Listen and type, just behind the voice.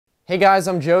Hey guys,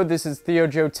 I'm Joe, this is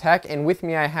ThioJoeTech, and with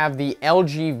me I have the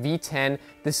LG V10.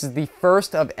 This is the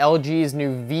first of LG's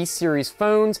new V series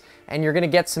phones, and you're gonna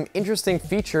get some interesting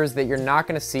features that you're not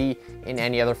gonna see in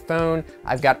any other phone.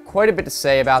 I've got quite a bit to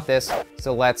say about this,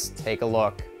 so let's take a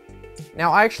look.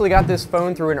 Now, I actually got this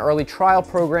phone through an early trial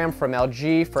program from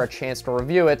LG for a chance to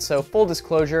review it, so full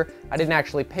disclosure, I didn't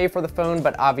actually pay for the phone,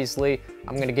 but obviously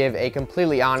I'm going to give a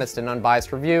completely honest and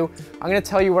unbiased review. I'm going to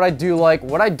tell you what I do like,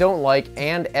 what I don't like,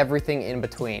 and everything in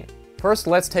between. First,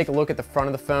 let's take a look at the front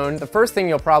of the phone. The first thing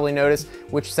you'll probably notice,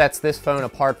 which sets this phone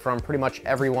apart from pretty much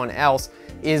everyone else,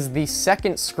 is the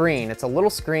second screen. It's a little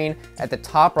screen at the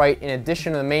top right in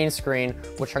addition to the main screen,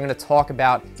 which I'm going to talk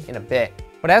about in a bit.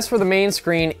 But as for the main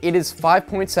screen, it is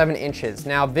 5.7 inches.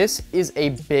 Now, this is a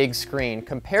big screen.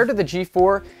 Compared to the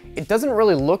G4, it doesn't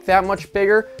really look that much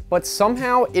bigger, but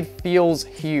somehow it feels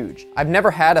huge. I've never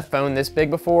had a phone this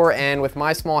big before, and with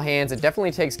my small hands, it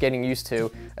definitely takes getting used to,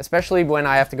 especially when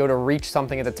I have to go to reach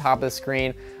something at the top of the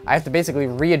screen. I have to basically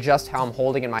readjust how I'm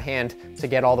holding in my hand to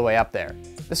get all the way up there.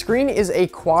 The screen is a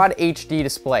Quad HD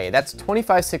display. That's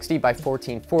 2560 by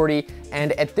 1440,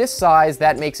 and at this size,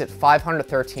 that makes it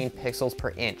 513 pixels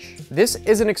per inch. This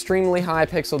is an extremely high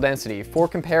pixel density. For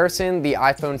comparison, the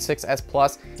iPhone 6s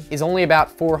Plus is only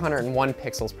about 401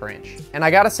 pixels per inch. And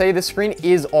I gotta say, this screen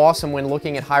is awesome when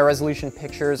looking at high resolution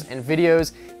pictures and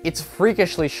videos. It's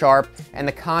freakishly sharp, and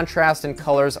the contrast and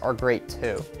colors are great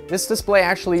too. This display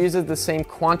actually uses the same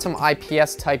quantum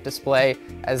IPS type display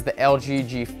as the LG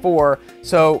G4,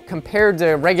 so compared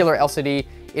to regular LCD,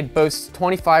 it boasts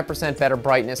 25% better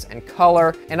brightness and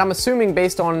color, and I'm assuming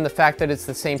based on the fact that it's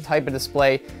the same type of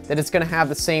display that it's going to have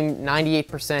the same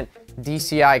 98%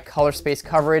 DCI color space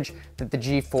coverage that the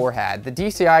G4 had. The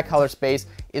DCI color space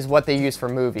is what they use for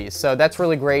movies, so that's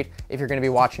really great if you're going to be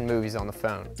watching movies on the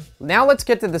phone. Now let's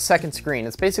get to the second screen.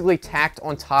 It's basically tacked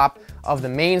on top of the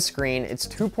main screen. It's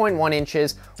 2.1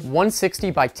 inches,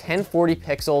 160 by 1040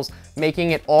 pixels,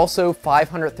 making it also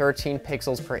 513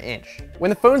 pixels per inch. When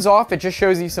the phone's off, it just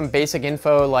shows you some basic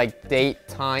info like date,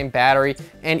 time, battery,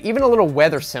 and even a little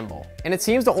weather symbol. And it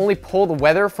seems to only pull the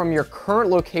weather from your current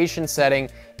location setting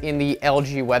in the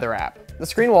LG Weather app. The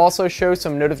screen will also show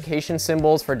some notification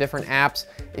symbols for different apps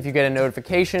if you get a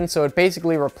notification, so it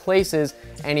basically replaces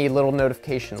any little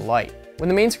notification light. When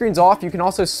the main screen's off, you can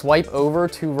also swipe over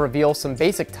to reveal some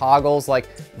basic toggles like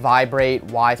vibrate,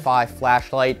 Wi-Fi,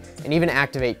 flashlight, and even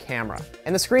activate camera.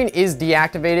 And the screen is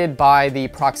deactivated by the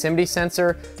proximity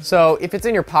sensor, so if it's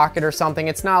in your pocket or something,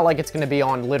 it's not like it's going to be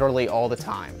on literally all the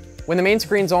time. When the main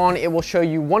screen's on, it will show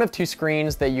you one of two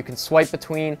screens that you can swipe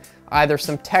between, either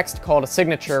some text called a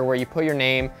signature where you put your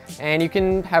name and you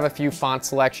can have a few font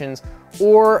selections,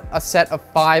 or a set of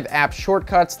 5 app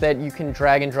shortcuts that you can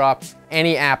drag and drop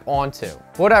any app onto.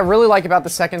 What I really like about the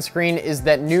second screen is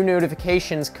that new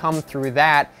notifications come through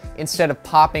that instead of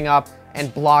popping up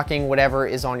and blocking whatever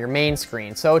is on your main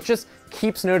screen. So it just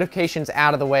keeps notifications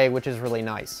out of the way, which is really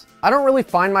nice. I don't really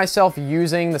find myself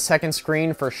using the second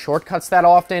screen for shortcuts that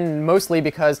often, mostly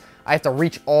because I have to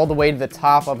reach all the way to the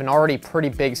top of an already pretty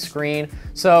big screen.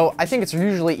 So I think it's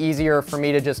usually easier for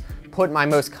me to just put my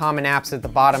most common apps at the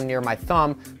bottom near my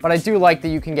thumb, but I do like that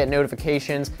you can get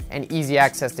notifications and easy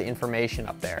access to information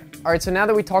up there. All right, so now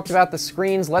that we talked about the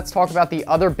screens, let's talk about the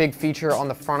other big feature on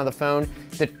the front of the phone,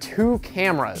 the 2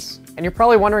 cameras. And you're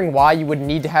probably wondering why you would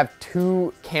need to have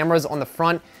 2 cameras on the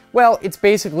front. Well, it's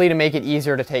basically to make it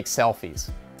easier to take selfies.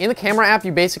 In the camera app,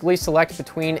 you basically select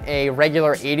between a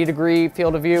regular 80-degree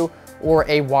field of view or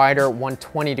a wider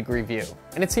 120-degree view.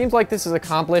 And it seems like this is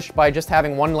accomplished by just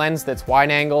having one lens that's wide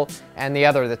angle and the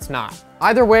other that's not.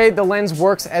 Either way, the lens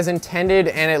works as intended,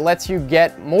 and it lets you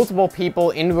get multiple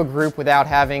people into a group without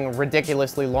having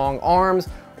ridiculously long arms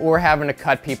or having to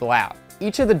cut people out.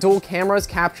 Each of the dual cameras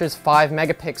captures 5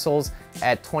 megapixels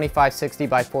at 2560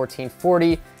 by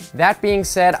 1440. That being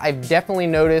said, I've definitely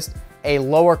noticed a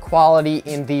lower quality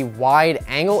in the wide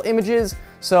angle images.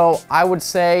 So I would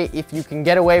say if you can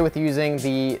get away with using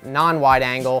the non-wide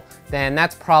angle, then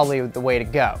that's probably the way to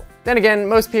go. Then again,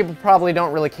 most people probably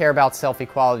don't really care about selfie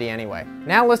quality anyway.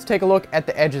 Now let's take a look at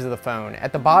the edges of the phone.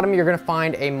 At the bottom, you're gonna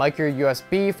find a micro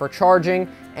USB for charging,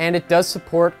 and it does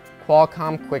support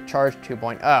Qualcomm Quick Charge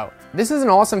 2.0. This is an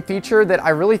awesome feature that I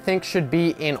really think should be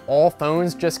in all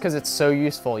phones just because it's so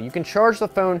useful. You can charge the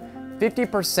phone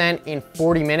 50% in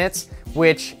 40 minutes,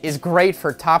 which is great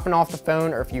for topping off the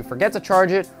phone or if you forget to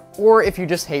charge it, or if you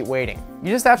just hate waiting. You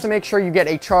just have to make sure you get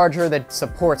a charger that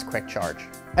supports quick charge.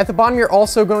 At the bottom, you're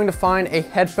also going to find a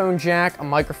headphone jack, a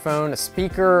microphone, a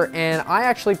speaker, and I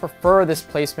actually prefer this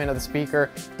placement of the speaker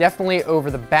definitely over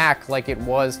the back like it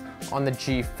was on the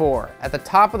G4. At the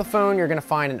top of the phone, you're going to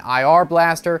find an IR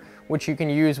blaster, which you can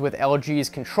use with LG's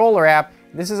controller app.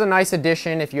 This is a nice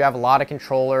addition if you have a lot of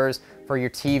controllers for your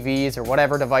TVs or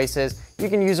whatever devices. You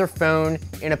can use your phone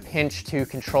in a pinch to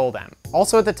control them.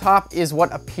 Also at the top is what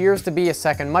appears to be a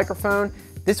second microphone.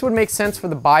 This would make sense for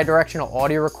the bi-directional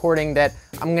audio recording that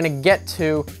I'm gonna get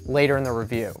to later in the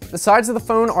review. The sides of the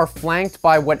phone are flanked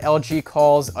by what LG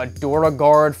calls a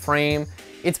DuraGuard frame.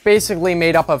 It's basically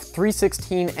made up of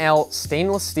 316L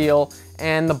stainless steel,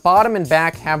 and the bottom and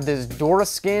back have this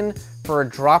DuraSkin for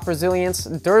drop resilience.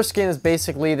 DuraSkin is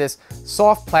basically this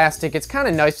soft plastic. It's kind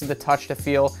of nice to the touch to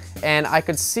feel, and I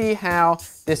could see how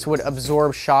this would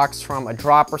absorb shocks from a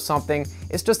drop or something.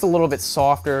 It's just a little bit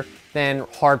softer than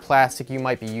hard plastic you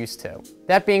might be used to.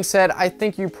 That being said, I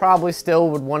think you probably still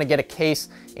would want to get a case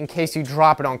in case you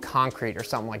drop it on concrete or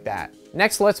something like that.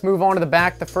 Next, let's move on to the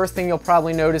back. The first thing you'll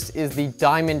probably notice is the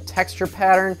diamond texture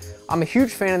pattern. I'm a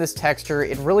huge fan of this texture.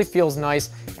 It really feels nice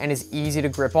and is easy to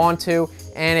grip onto,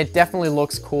 and it definitely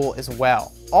looks cool as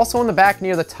well. Also on the back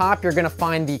near the top, you're gonna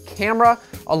find the camera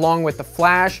along with the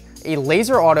flash, a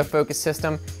laser autofocus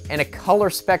system, and a color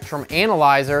spectrum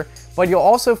analyzer, but you'll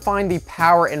also find the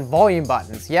power and volume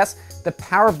buttons. Yes, the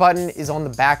power button is on the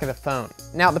back of the phone.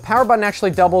 Now, the power button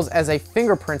actually doubles as a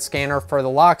fingerprint scanner for the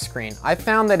lock screen. I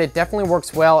found that it definitely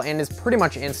works well and is pretty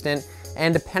much instant,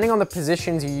 and depending on the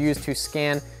positions you use to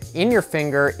scan in your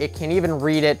finger, it can even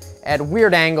read it at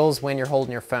weird angles when you're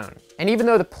holding your phone. And even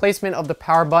though the placement of the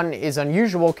power button is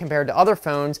unusual compared to other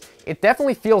phones, it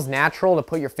definitely feels natural to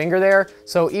put your finger there,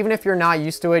 so even if you're not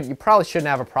used to it, you probably shouldn't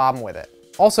have a problem with it.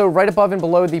 Also, right above and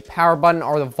below the power button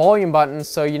are the volume buttons,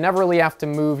 so you never really have to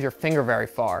move your finger very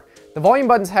far. The volume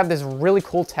buttons have this really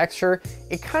cool texture.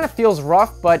 It kind of feels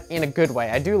rough, but in a good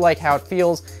way. I do like how it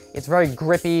feels. It's very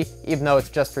grippy, even though it's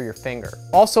just for your finger.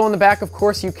 Also on the back, of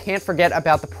course, you can't forget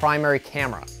about the primary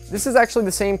camera. This is actually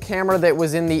the same camera that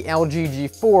was in the LG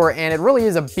G4, and it really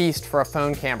is a beast for a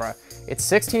phone camera. It's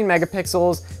 16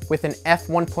 megapixels with an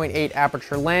f1.8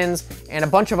 aperture lens and a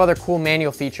bunch of other cool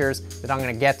manual features that I'm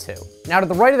gonna get to. Now to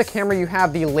the right of the camera, you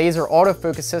have the laser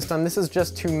autofocus system. This is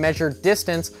just to measure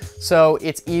distance, so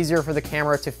it's easier for the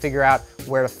camera to figure out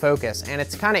where to focus. And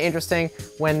it's kind of interesting,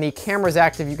 when the camera is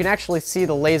active, you can actually see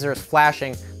the lasers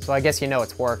flashing, so I guess you know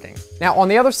it's working. Now on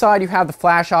the other side, you have the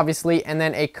flash obviously, and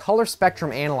then a color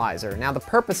spectrum analyzer. Now the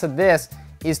purpose of this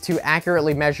is to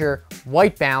accurately measure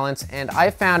white balance, and I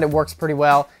found it works pretty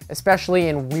well, especially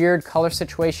in weird color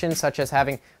situations such as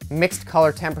having mixed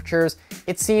color temperatures.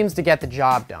 It seems to get the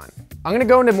job done. I'm gonna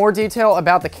go into more detail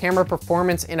about the camera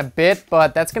performance in a bit,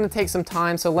 but that's gonna take some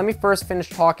time, so let me first finish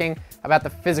talking about the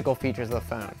physical features of the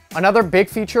phone. Another big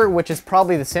feature, which is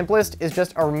probably the simplest, is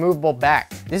just a removable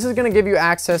back. This is gonna give you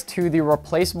access to the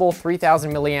replaceable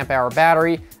 3000 milliamp hour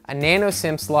battery, a nano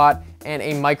SIM slot, and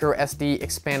a micro SD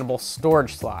expandable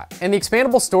storage slot. And the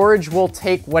expandable storage will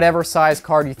take whatever size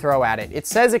card you throw at it. It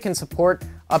says it can support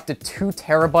up to 2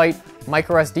 terabyte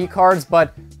micro SD cards,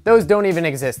 but those don't even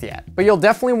exist yet. But you'll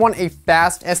definitely want a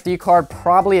fast SD card,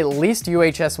 probably at least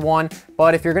UHS 1,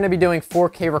 but if you're gonna be doing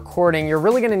 4K recording, you're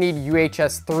really gonna need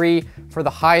UHS 3 for the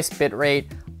highest bit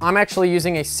rate. I'm actually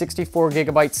using a 64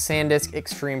 gigabyte SanDisk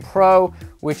Extreme Pro,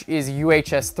 which is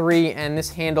UHS 3, and this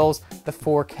handles the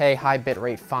 4K high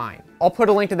bitrate fine. I'll put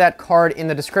a link to that card in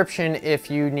the description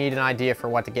if you need an idea for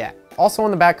what to get. Also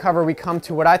on the back cover, we come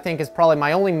to what I think is probably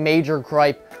my only major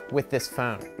gripe with this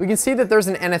phone. We can see that there's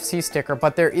an NFC sticker,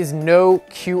 but there is no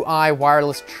QI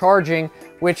wireless charging,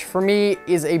 which for me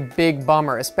is a big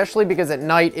bummer, especially because at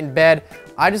night in bed,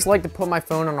 I just like to put my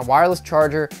phone on a wireless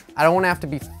charger. I don't want to have to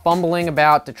be fumbling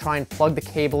about to try and plug the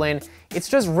cable in. It's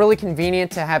just really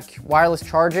convenient to have wireless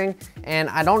charging, and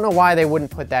I don't know why they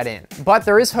wouldn't put that in. But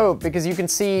there is hope, because you can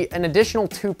see an additional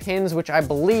 2 pins, which I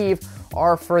believe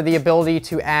are for the ability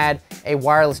to add a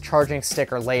wireless charging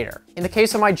sticker later. In the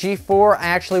case of my G4, I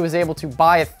actually was able to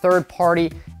buy a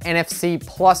third-party NFC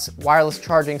plus wireless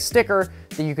charging sticker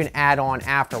that you can add on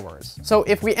afterwards. So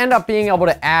if we end up being able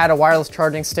to add a wireless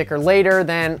charging sticker later,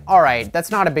 then all right,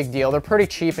 that's not a big deal. They're pretty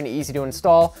cheap and easy to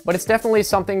install, but it's definitely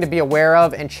something to be aware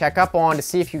of and check up on to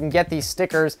see if you can get these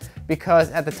stickers, because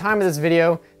at the time of this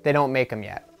video, they don't make them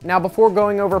yet. Now, before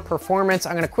going over performance,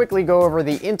 I'm gonna quickly go over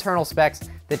the internal specs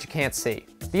that you can't see.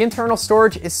 The internal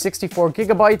storage is 64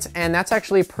 gigabytes, and that's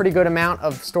actually a pretty good amount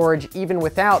of storage even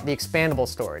without the expandable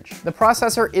storage. The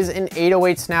processor is an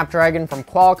 808 Snapdragon from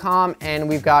Qualcomm, and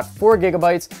we've got 4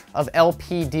 gigabytes of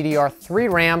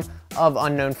LPDDR3 RAM of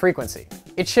unknown frequency.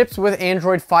 It ships with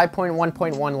Android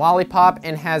 5.1.1 Lollipop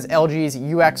and has LG's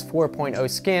UX 4.0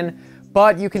 skin,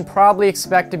 but you can probably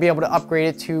expect to be able to upgrade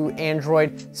it to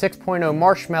Android 6.0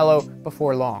 Marshmallow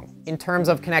before long. In terms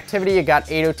of connectivity, you got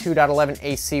 802.11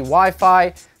 AC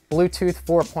Wi-Fi, Bluetooth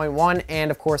 4.1,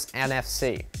 and of course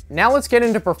NFC. Now let's get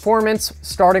into performance,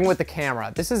 starting with the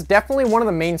camera. This is definitely one of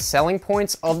the main selling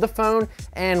points of the phone,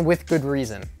 and with good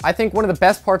reason. I think one of the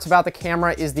best parts about the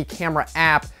camera is the camera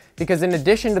app, because in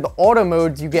addition to the auto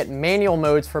modes, you get manual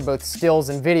modes for both stills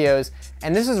and videos,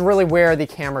 and this is really where the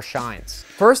camera shines.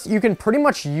 First, you can pretty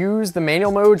much use the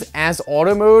manual modes as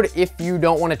auto mode if you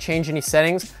don't want to change any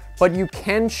settings, but you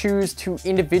can choose to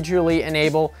individually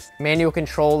enable manual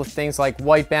control of things like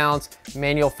white balance,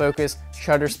 manual focus,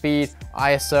 shutter speed,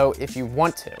 ISO if you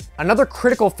want to. Another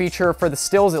critical feature for the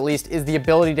stills at least is the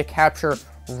ability to capture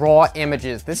raw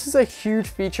images. This is a huge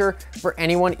feature for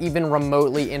anyone even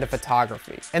remotely into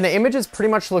photography. And the images pretty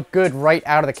much look good right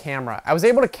out of the camera. I was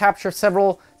able to capture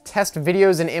several test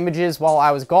videos and images while I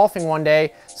was golfing one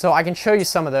day, so I can show you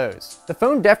some of those. The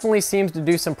phone definitely seems to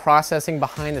do some processing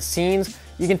behind the scenes.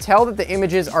 You can tell that the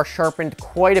images are sharpened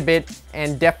quite a bit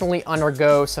and definitely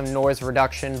undergo some noise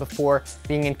reduction before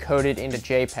being encoded into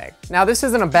JPEG. Now this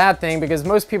isn't a bad thing because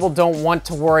most people don't want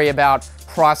to worry about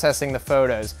processing the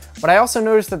photos, but I also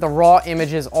noticed that the raw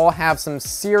images all have some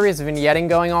serious vignetting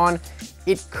going on.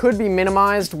 It could be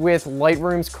minimized with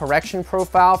Lightroom's correction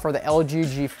profile for the LG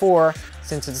G4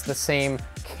 since it's the same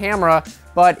camera,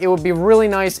 but it would be really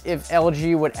nice if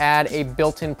LG would add a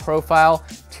built-in profile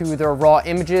to their raw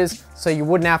images so you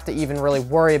wouldn't have to even really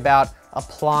worry about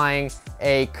applying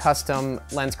a custom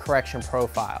lens correction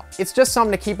profile. It's just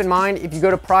something to keep in mind. If you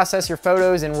go to process your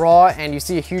photos in RAW and you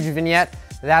see a huge vignette,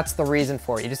 that's the reason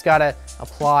for it. You just gotta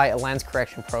apply a lens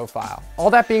correction profile.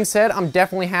 All that being said, I'm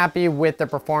definitely happy with the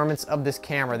performance of this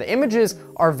camera. The images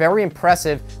are very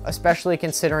impressive, especially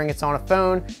considering it's on a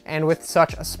phone and with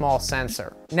such a small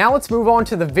sensor. Now let's move on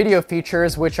to the video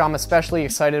features, which I'm especially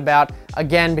excited about,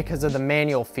 again, because of the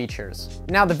manual features.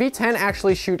 Now the V10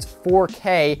 actually shoots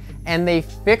 4K, and they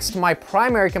fixed my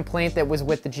primary complaint that was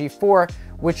with the G4,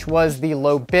 which was the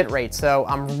low bitrate, so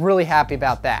I'm really happy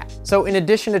about that. So in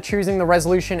addition to choosing the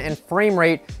resolution and frame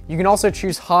rate, you can also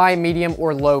choose high, medium,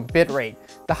 or low bitrate.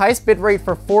 The highest bitrate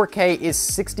for 4K is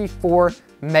 64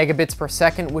 megabits per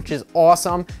second, which is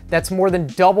awesome. That's more than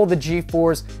double the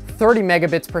G4's 30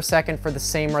 megabits per second for the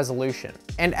same resolution.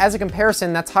 And as a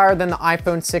comparison, that's higher than the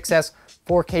iPhone 6s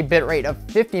 4K bitrate of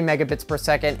 50 megabits per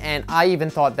second, and I even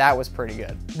thought that was pretty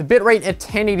good. The bitrate at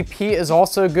 1080p is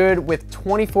also good, with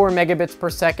 24 megabits per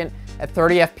second at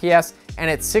 30 FPS, and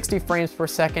at 60 frames per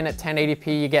second at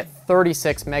 1080p, you get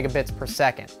 36 megabits per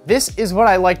second. This is what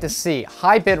I like to see,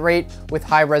 high bitrate with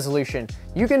high resolution.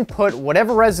 You can put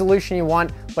whatever resolution you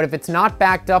want, but if it's not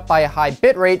backed up by a high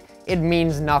bitrate, it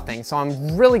means nothing. So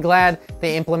I'm really glad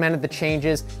they implemented the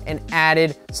changes and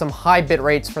added some high bit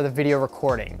rates for the video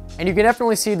recording. And you can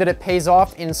definitely see that it pays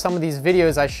off in some of these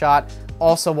videos I shot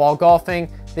also while golfing.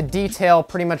 The detail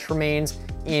pretty much remains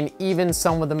in even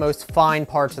some of the most fine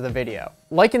parts of the video.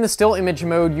 Like in the still image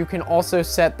mode, you can also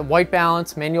set the white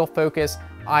balance, manual focus,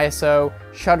 ISO,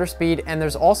 shutter speed, and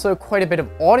there's also quite a bit of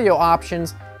audio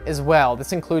options as well.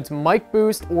 This includes mic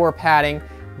boost or padding,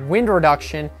 wind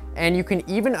reduction, and you can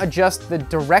even adjust the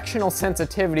directional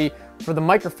sensitivity for the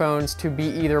microphones to be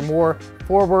either more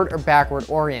forward or backward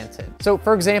oriented. So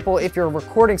for example, if you're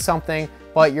recording something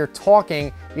but you're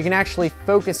talking, you can actually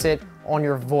focus it on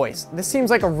your voice. This seems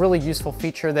like a really useful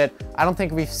feature that I don't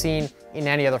think we've seen in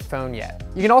any other phone yet.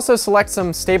 You can also select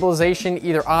some stabilization,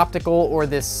 either optical or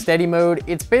this steady mode.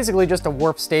 It's basically just a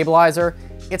warp stabilizer.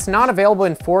 It's not available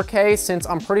in 4K since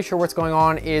I'm pretty sure what's going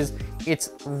on is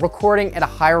it's recording at a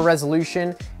higher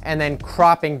resolution and then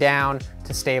cropping down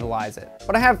to stabilize it.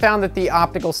 But I have found that the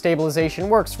optical stabilization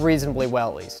works reasonably well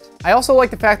at least. I also like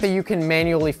the fact that you can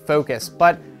manually focus,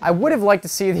 but I would have liked to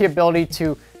see the ability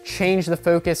to change the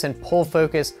focus and pull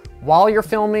focus while you're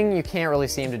filming. You can't really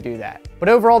seem to do that. But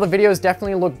overall, the videos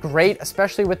definitely look great,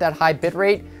 especially with that high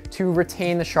bitrate to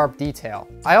retain the sharp detail.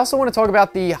 I also want to talk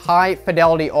about the high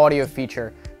fidelity audio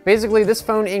feature. Basically, this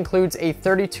phone includes a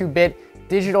 32-bit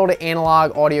digital to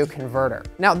analog audio converter.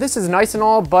 Now, this is nice and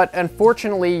all, but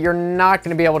unfortunately, you're not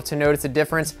going to be able to notice a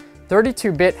difference.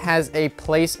 32-bit has a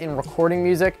place in recording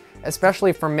music,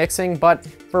 especially for mixing, but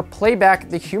for playback,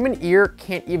 the human ear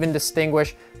can't even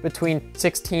distinguish between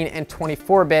 16 and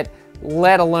 24-bit,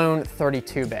 let alone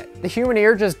 32-bit. The human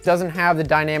ear just doesn't have the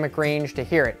dynamic range to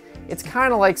hear it. It's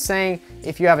kind of like saying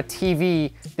if you have a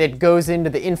TV that goes into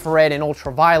the infrared and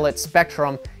ultraviolet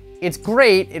spectrum, it's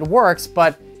great, it works,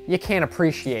 but you can't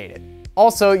appreciate it.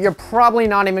 Also, you're probably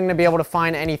not even going to be able to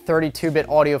find any 32-bit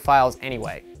audio files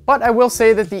anyway. But I will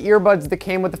say that the earbuds that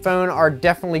came with the phone are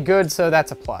definitely good, so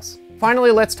that's a plus.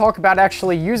 Finally, let's talk about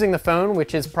actually using the phone,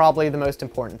 which is probably the most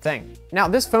important thing. Now,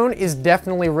 this phone is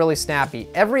definitely really snappy.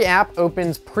 Every app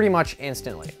opens pretty much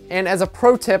instantly. And as a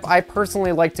pro tip, I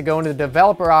personally like to go into the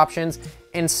developer options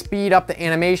and speed up the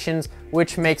animations,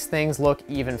 which makes things look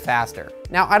even faster.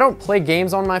 Now, I don't play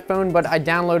games on my phone, but I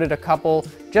downloaded a couple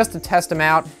just to test them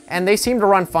out, and they seem to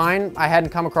run fine. I hadn't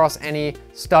come across any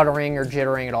stuttering or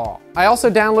jittering at all. I also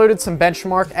downloaded some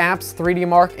benchmark apps, 3D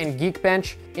Mark and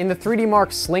Geekbench. In the 3D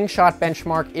Mark Slingshot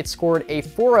benchmark, it scored a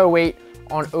 408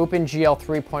 on OpenGL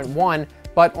 3.1,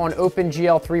 but on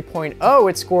OpenGL 3.0,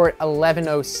 it scored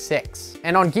 1106.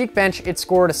 And on Geekbench, it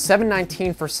scored a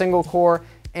 719 for single core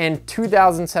and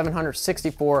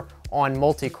 2,764 on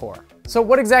multi-core. So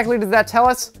what exactly does that tell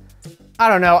us? I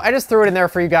don't know, I just threw it in there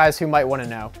for you guys who might want to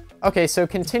know. Okay, so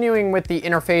continuing with the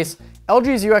interface,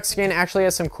 LG's UX skin actually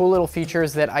has some cool little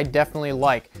features that I definitely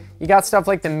like. You got stuff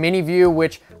like the mini view,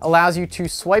 which allows you to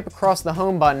swipe across the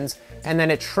home buttons, and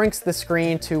then it shrinks the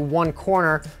screen to one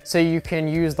corner so you can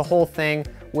use the whole thing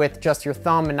with just your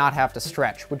thumb and not have to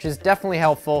stretch, which is definitely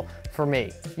helpful for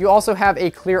me. You also have a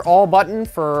clear all button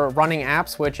for running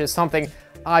apps, which is something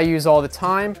I use all the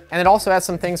time. And it also has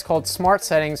some things called smart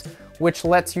settings, which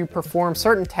lets you perform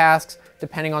certain tasks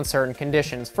depending on certain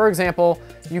conditions. For example,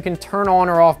 you can turn on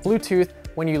or off Bluetooth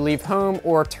when you leave home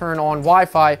or turn on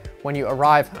Wi-Fi when you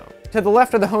arrive home. To the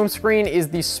left of the home screen is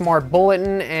the smart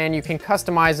bulletin, and you can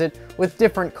customize it with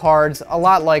different cards, a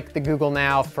lot like the Google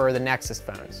Now for the Nexus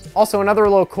phones. Also, another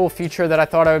little cool feature that I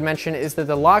thought I would mention is that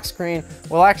the lock screen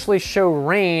will actually show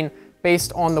rain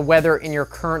based on the weather in your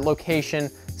current location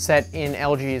set in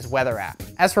LG's weather app.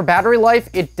 As for battery life,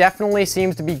 it definitely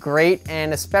seems to be great,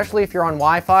 and especially if you're on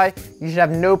Wi-Fi, you should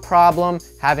have no problem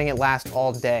having it last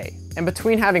all day. And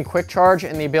between having quick charge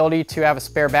and the ability to have a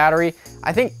spare battery,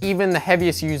 I think even the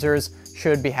heaviest users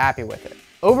should be happy with it.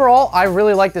 Overall, I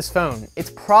really like this phone. It's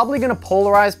probably gonna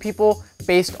polarize people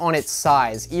based on its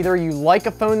size. Either you like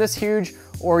a phone this huge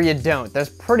or you don't. There's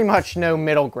pretty much no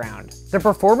middle ground. The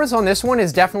performance on this one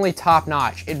is definitely top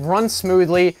notch. It runs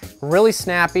smoothly, really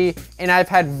snappy, and I've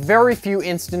had very few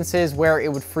instances where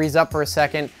it would freeze up for a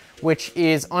second, which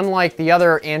is unlike the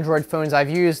other Android phones I've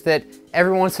used that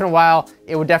every once in a while,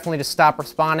 it would definitely just stop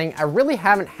responding. I really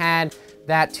haven't had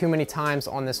that too many times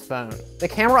on this phone. The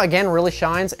camera, again, really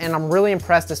shines, and I'm really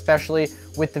impressed, especially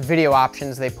with the video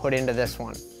options they put into this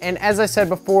one. And as I said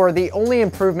before, the only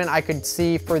improvement I could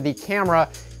see for the camera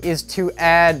is to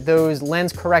add those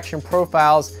lens correction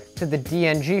profiles to the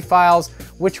DNG files,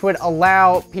 which would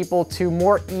allow people to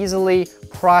more easily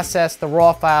process the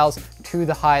raw files to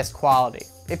the highest quality.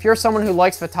 If you're someone who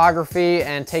likes photography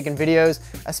and taking videos,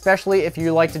 especially if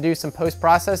you like to do some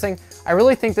post-processing, I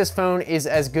really think this phone is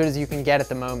as good as you can get at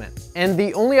the moment. And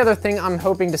the only other thing I'm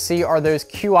hoping to see are those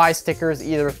QI stickers,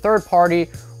 either third-party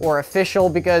or official,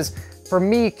 because for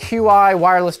me, QI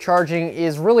wireless charging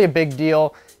is really a big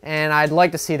deal, and I'd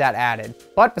like to see that added.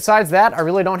 But besides that, I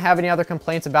really don't have any other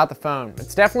complaints about the phone.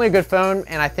 It's definitely a good phone,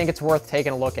 and I think it's worth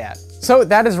taking a look at. So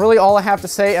that is really all I have to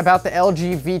say about the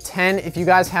LG V10. If you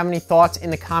guys have any thoughts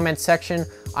in the comments section,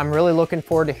 I'm really looking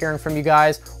forward to hearing from you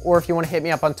guys, or if you want to hit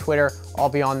me up on Twitter, I'll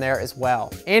be on there as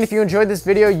well. And if you enjoyed this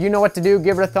video, you know what to do.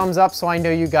 Give it a thumbs up so I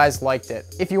know you guys liked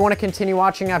it. If you want to continue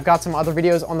watching, I've got some other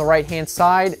videos on the right-hand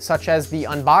side, such as the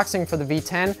unboxing for the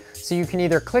V10, so you can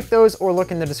either click those or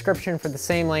look in the description for the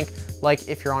same link, like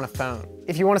if you're on a phone.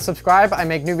 If you want to subscribe, I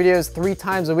make new videos 3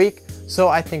 times a week, so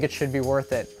I think it should be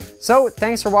worth it. So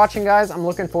thanks for watching, guys. I'm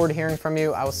looking forward to hearing from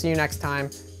you. I will see you next time.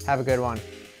 Have a good one.